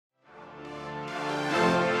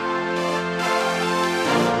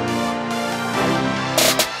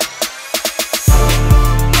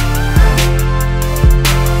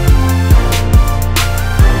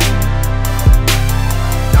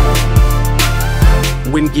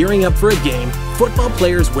When gearing up for a game, football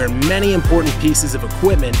players wear many important pieces of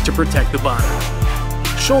equipment to protect the body.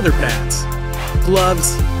 Shoulder pads,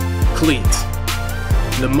 gloves, cleats.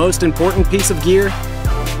 The most important piece of gear?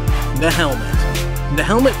 The helmet. The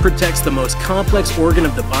helmet protects the most complex organ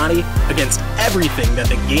of the body against everything that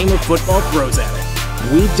the game of football throws at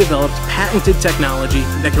it. We've developed patented technology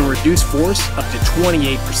that can reduce force up to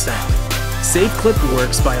 28%. S.A.F.E.Clip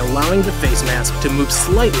works by allowing the face mask to move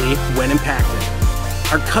slightly when impacted.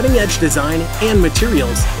 Our cutting-edge design and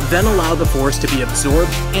materials then allow the force to be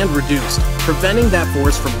absorbed and reduced, preventing that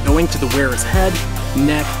force from going to the wearer's head,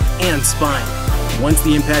 neck, and spine. Once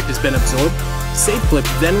the impact has been absorbed, S.A.F.E.Clip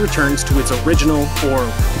then returns to its original or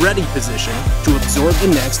ready position to absorb the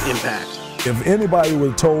next impact. If anybody would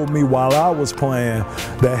have told me while I was playing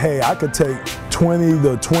that, hey, I could take 20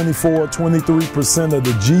 to 24, 23% of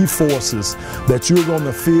the G-forces that you're going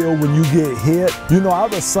to feel when you get hit, you know, I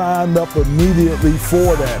would have signed up immediately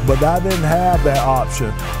for that, but I didn't have that option.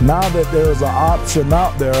 Now that there's an option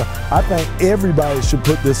out there, I think everybody should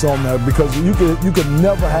put this on there because you can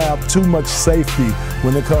never have too much safety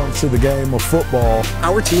when it comes to the game of football.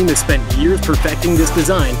 Our team has spent years perfecting this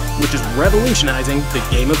design, which is revolutionizing the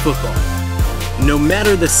game of football. No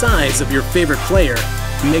matter the size of your favorite player,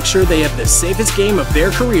 make sure they have the safest game of their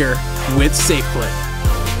career with S.A.F.E.Clip.